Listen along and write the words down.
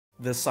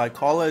The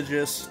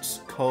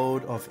Psychologist's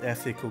Code of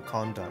Ethical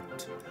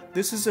Conduct.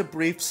 This is a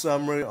brief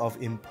summary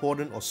of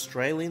important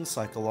Australian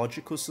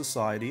Psychological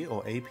Society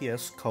or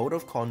APS Code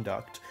of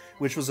Conduct,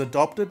 which was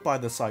adopted by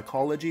the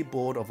Psychology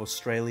Board of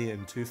Australia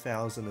in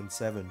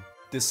 2007.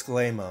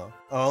 Disclaimer: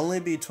 I'll only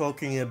be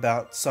talking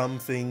about some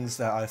things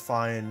that I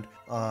find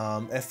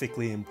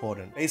ethically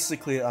important.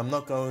 Basically, I'm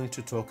not going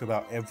to talk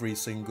about every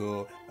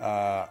single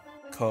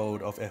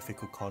code of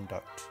ethical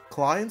conduct.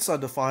 Clients are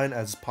defined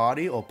as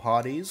party or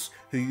parties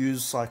who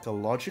use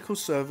psychological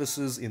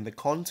services in the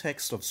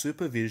context of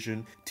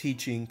supervision,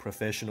 teaching,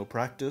 professional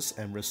practice,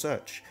 and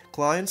research.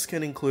 Clients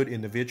can include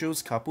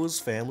individuals, couples,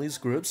 families,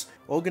 groups,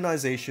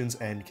 organizations,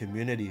 and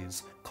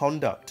communities.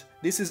 Conduct.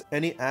 This is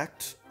any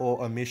act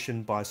or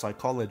omission by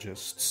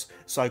psychologists.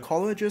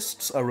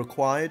 Psychologists are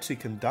required to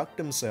conduct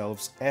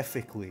themselves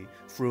ethically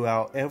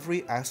throughout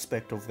every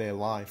aspect of their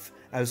life,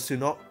 as to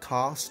not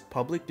cast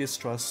public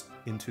distrust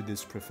into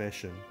this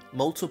profession.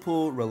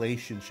 Multiple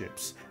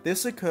relationships.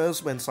 This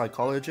occurs when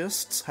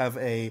psychologists have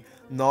a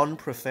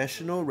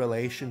non-professional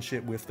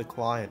relationship with the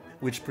client,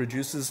 which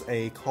produces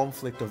a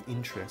conflict of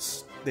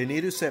interest. They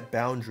need to set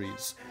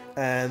boundaries,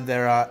 and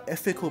there are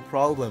ethical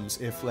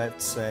problems if,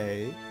 let's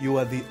say, you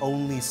are the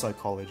only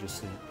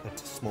psychologist in a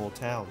small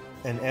town,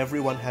 and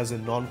everyone has a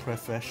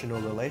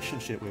non-professional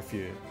relationship with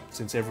you,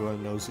 since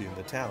everyone knows you in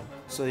the town.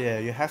 So yeah,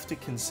 you have to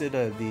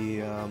consider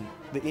the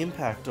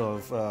impact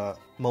of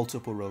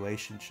multiple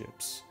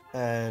relationships,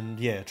 and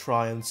yeah,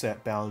 try and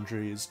set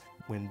boundaries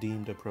when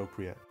deemed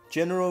appropriate.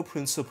 General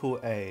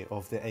Principle A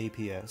of the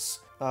APS.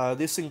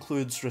 This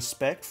includes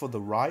respect for the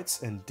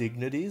rights and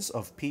dignities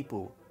of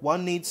people.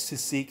 One needs to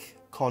seek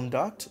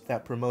conduct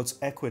that promotes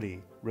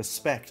equity,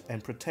 respect,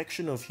 and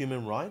protection of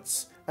human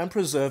rights, and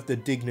preserve the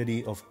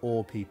dignity of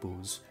all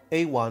peoples.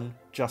 A1.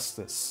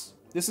 Justice.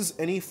 This is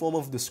any form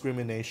of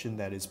discrimination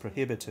that is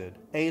prohibited.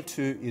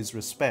 A2 is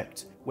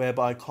respect,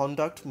 whereby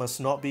conduct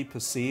must not be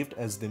perceived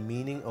as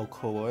demeaning or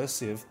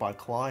coercive by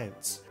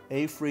clients.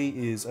 A3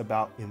 is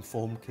about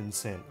informed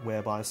consent,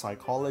 whereby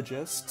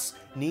psychologists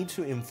need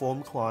to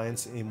inform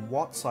clients in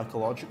what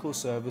psychological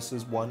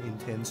services one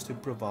intends to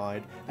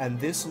provide, and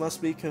this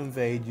must be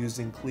conveyed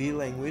using clear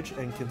language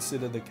and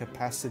consider the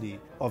capacity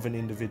of an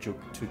individual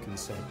to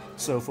consent.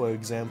 So for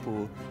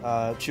example,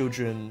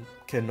 children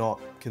cannot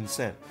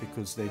consent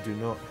because they do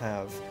not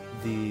have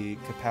the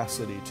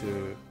capacity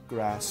to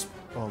grasp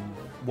on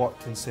what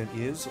consent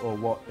is or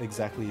what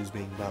exactly is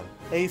being done.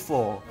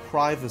 A4.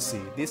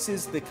 Privacy. This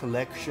is the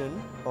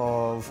collection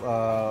of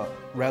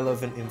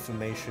relevant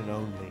information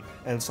only,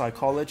 and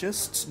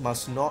psychologists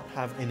must not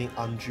have any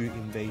undue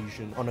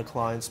invasion on a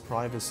client's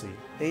privacy.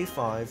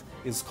 A5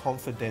 is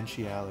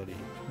confidentiality,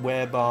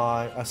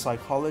 whereby a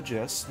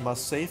psychologist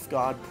must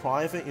safeguard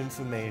private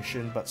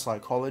information, but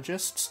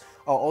psychologists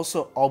are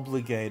also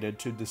obligated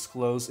to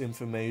disclose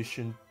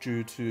information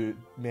due to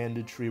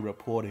mandatory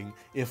reporting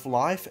if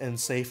life and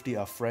safety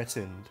are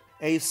threatened.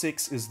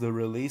 A6 is the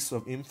release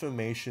of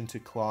information to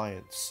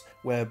clients,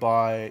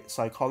 whereby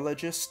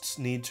psychologists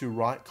need to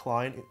write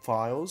client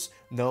files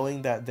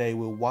knowing that they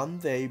will one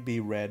day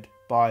be read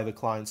by the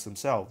clients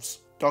themselves.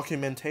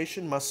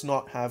 Documentation must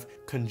not have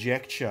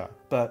conjecture,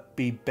 but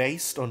be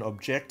based on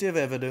objective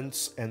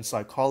evidence, and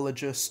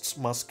psychologists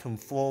must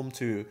conform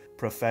to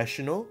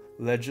professional,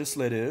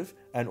 legislative,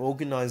 and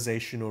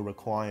organizational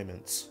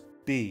requirements.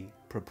 B.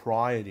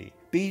 Propriety.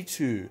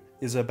 B2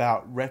 is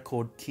about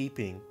record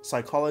keeping.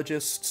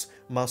 Psychologists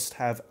must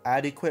have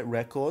adequate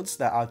records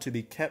that are to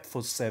be kept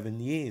for 7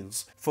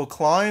 years. For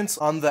clients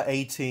under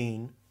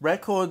 18,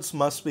 records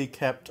must be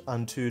kept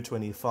until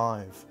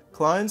 25.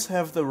 Clients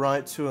have the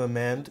right to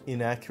amend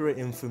inaccurate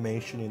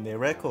information in their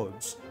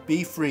records.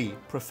 B3.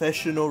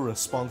 Professional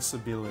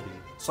responsibility.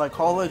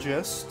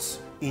 Psychologists,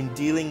 in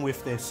dealing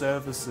with their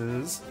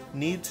services,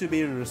 need to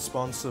be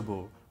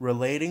responsible,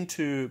 relating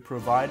to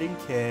providing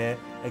care,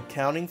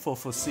 accounting for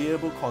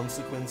foreseeable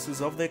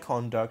consequences of their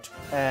conduct,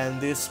 and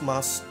this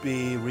must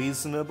be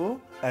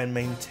reasonable and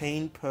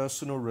maintain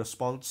personal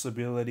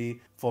responsibility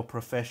for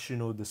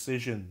professional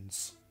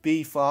decisions.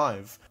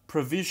 B5.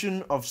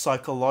 Provision of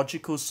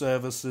psychological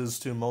services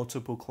to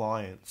multiple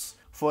clients.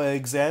 For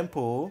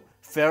example,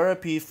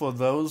 therapy for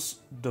those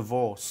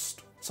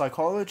divorced.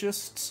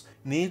 Psychologists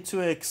need to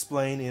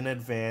explain in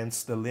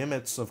advance the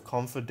limits of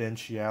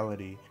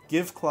confidentiality,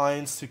 give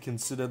clients to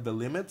consider the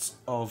limits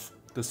of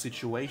the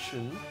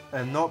situation,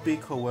 and not be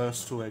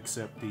coerced to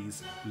accept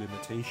these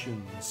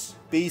limitations.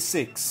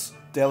 B6.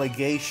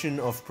 Delegation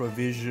of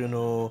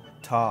provisional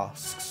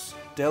tasks.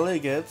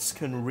 Delegates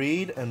can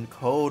read and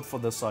code for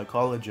the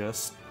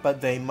psychologist,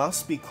 but they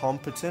must be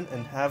competent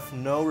and have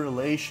no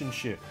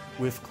relationship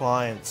with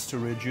clients to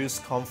reduce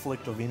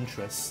conflict of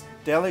interest.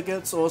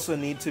 Delegates also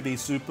need to be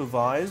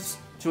supervised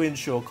to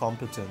ensure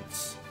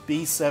competence.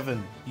 B7.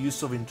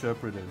 Use of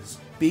interpreters.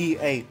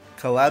 B8.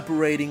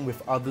 Collaborating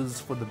with others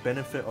for the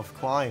benefit of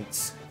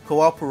clients.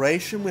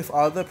 Cooperation with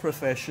other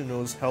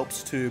professionals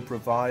helps to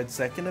provide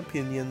second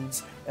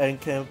opinions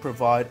and can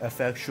provide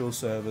effectual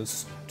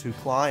service to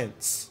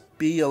clients.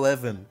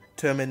 B11.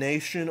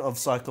 Termination of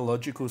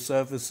psychological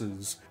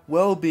services.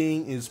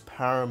 Well-being is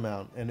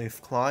paramount, and if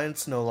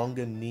clients no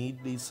longer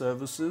need these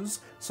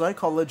services,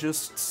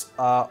 psychologists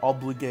are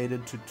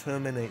obligated to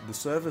terminate the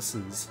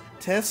services.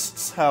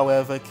 Tests,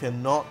 however,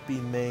 cannot be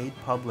made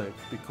public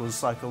because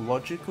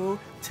psychological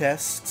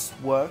tests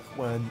work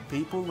when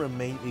people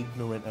remain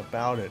ignorant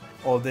about it,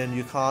 or then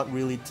you can't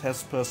really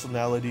test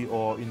personality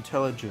or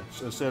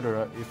intelligence,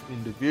 etc. if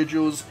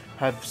individuals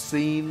have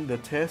seen the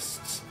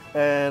tests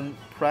and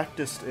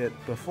practiced it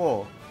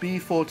before.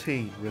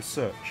 B14.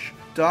 Research.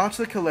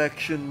 Data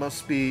collection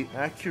must be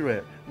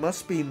accurate,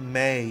 must be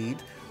made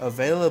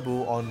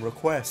available on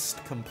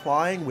request,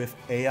 complying with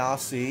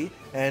ARC,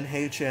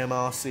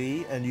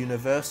 NHMRC, and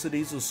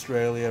Universities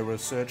Australia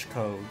research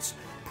codes.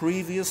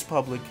 Previous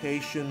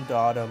publication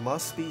data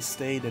must be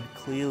stated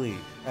clearly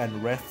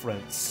and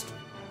referenced.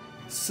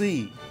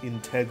 C.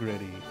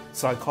 Integrity.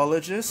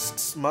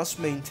 Psychologists must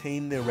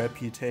maintain their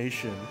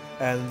reputation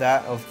and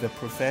that of the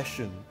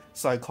profession.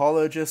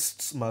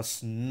 Psychologists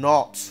must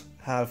not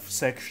have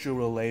sexual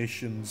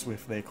relations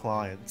with their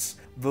clients.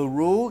 The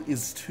rule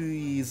is 2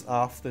 years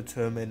after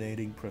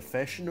terminating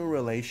professional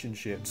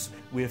relationships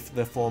with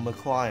the former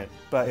client,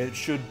 but it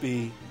should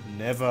be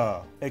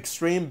never.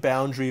 Extreme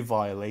boundary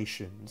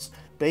violations.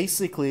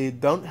 Basically,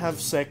 don't have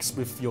sex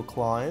with your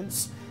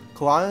clients.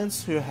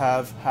 Clients who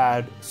have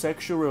had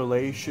sexual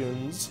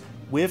relations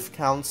with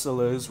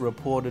counselors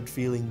reported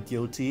feeling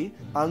guilty,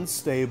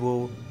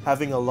 unstable,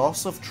 having a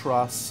loss of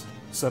trust,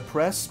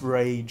 suppressed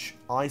rage,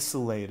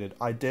 isolated,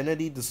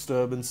 identity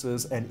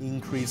disturbances, and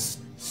increased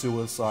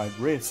suicide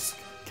risk.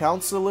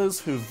 Counselors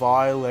who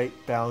violate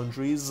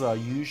boundaries are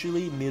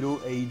usually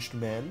middle-aged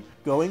men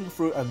going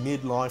through a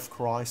midlife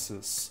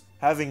crisis,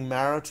 having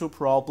marital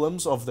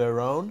problems of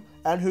their own,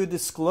 and who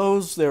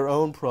disclose their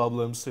own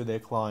problems to their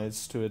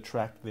clients to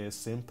attract their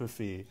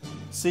sympathy.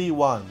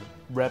 C1.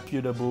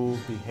 Reputable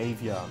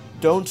behavior.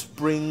 Don't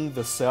bring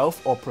the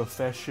self or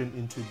profession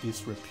into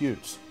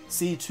disrepute.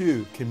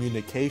 C2.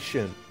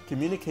 Communication.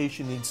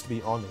 Communication needs to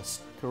be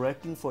honest,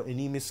 correcting for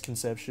any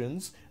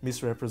misconceptions,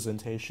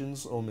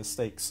 misrepresentations, or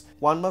mistakes.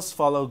 One must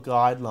follow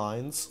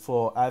guidelines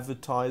for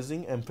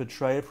advertising and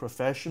portray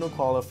professional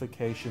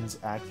qualifications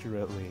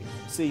accurately.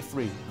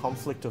 C3.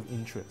 Conflict of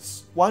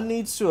interest. One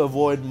needs to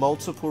avoid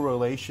multiple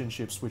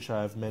relationships, which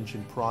I have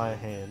mentioned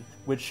priorhand,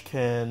 which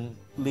can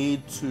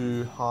lead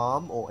to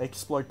harm or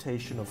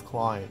exploitation of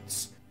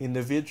clients.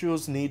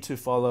 Individuals need to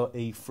follow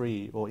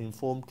A3 or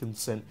informed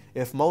consent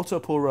if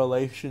multiple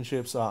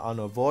relationships are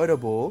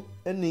unavoidable,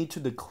 and need to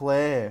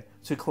declare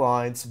to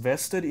clients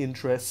vested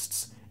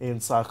interests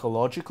in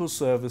psychological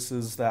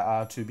services that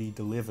are to be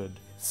delivered.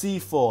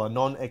 C4.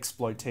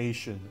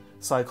 Non-exploitation.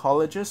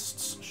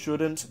 Psychologists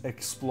shouldn't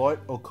exploit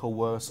or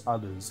coerce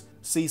others.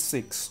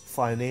 C6.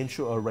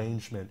 Financial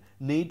arrangement.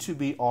 Need to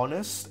be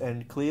honest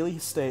and clearly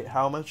state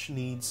how much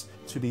needs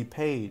to be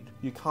paid.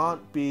 You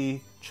can't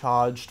be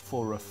charged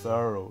for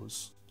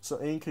referrals. So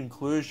in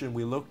conclusion,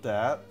 we looked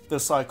at the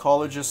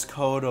Psychologist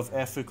Code of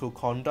Ethical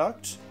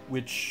Conduct,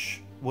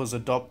 which was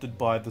adopted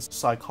by the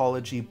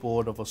Psychology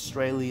Board of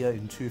Australia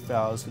in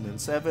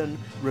 2007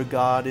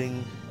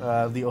 regarding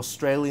the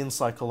Australian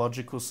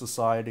Psychological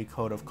Society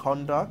Code of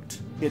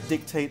Conduct. It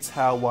dictates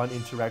how one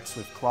interacts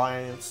with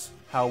clients,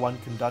 how one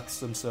conducts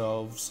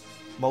themselves,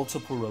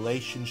 multiple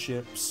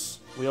relationships.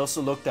 We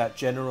also looked at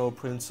General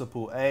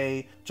Principle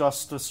A,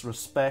 justice,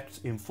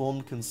 respect,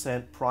 informed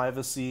consent,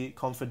 privacy,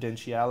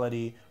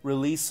 confidentiality,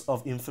 release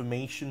of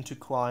information to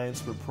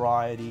clients,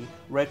 propriety,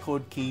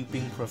 record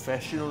keeping,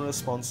 professional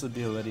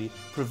responsibility,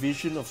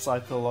 provision of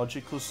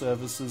psychological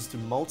services to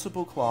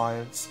multiple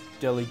clients,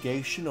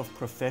 delegation of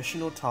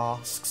professional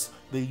tasks,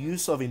 the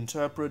use of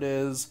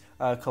interpreters,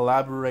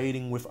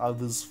 collaborating with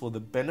others for the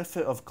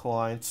benefit of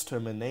clients,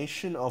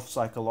 termination of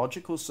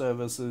psychological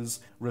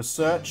services,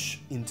 research,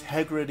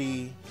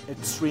 integrity,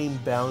 extreme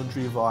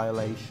boundary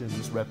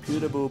violations,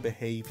 reputable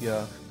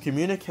behavior,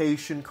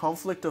 communication,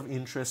 conflict of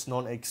interest,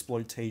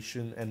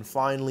 non-exploitation, and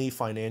finally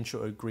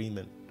financial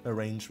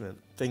arrangement.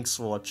 Thanks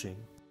for watching.